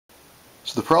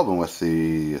So the problem with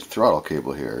the throttle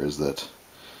cable here is that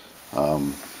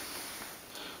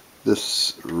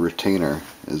this retainer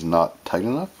is not tight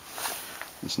enough.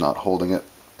 It's not holding it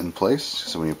in place.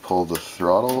 So when you pull the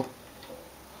throttle,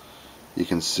 you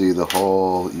can see the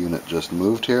whole unit just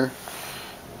moved here.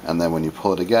 And then when you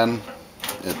pull it again,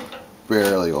 it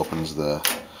barely opens the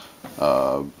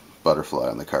butterfly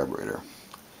on the carburetor.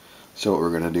 So what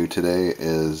we're going to do today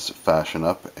is fashion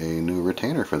up a new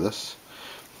retainer for this.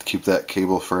 Keep that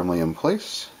cable firmly in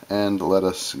place and let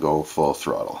us go full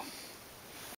throttle.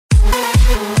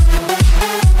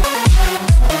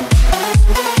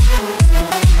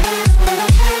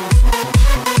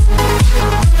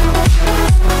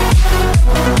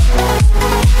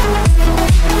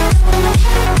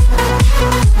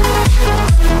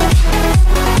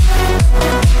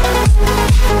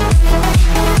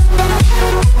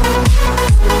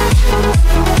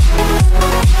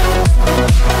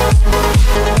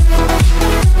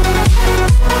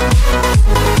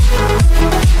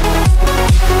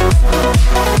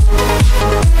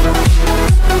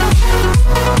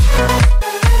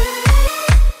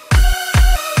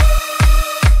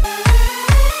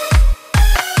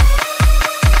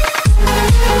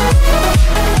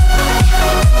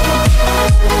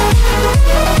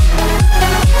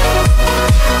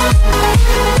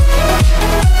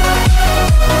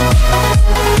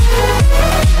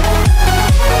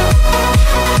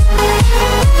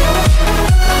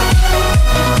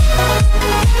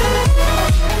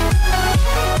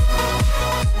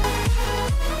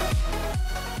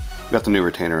 Got the new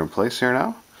retainer in place here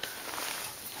now.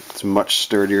 It's much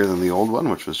sturdier than the old one,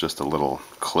 which was just a little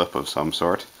clip of some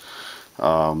sort.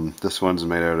 This one's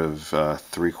made out of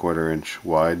 3/4 inch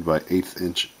wide by 1/8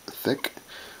 inch thick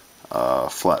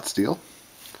flat steel.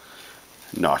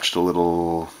 Notched a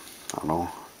little, I don't know,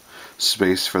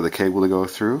 space for the cable to go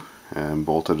through and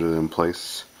bolted it in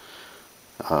place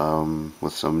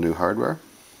with some new hardware.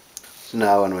 So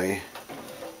now when we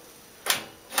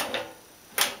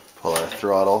pull our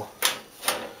throttle,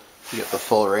 you get the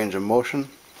full range of motion.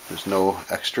 There's no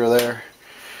extra there,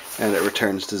 and it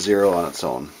returns to 0 on its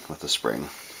own with the spring.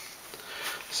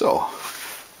 So,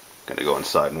 I'm going to go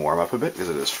inside and warm up a bit because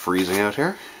it is freezing out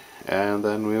here, and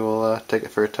then we will take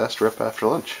it for a test rip after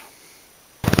lunch.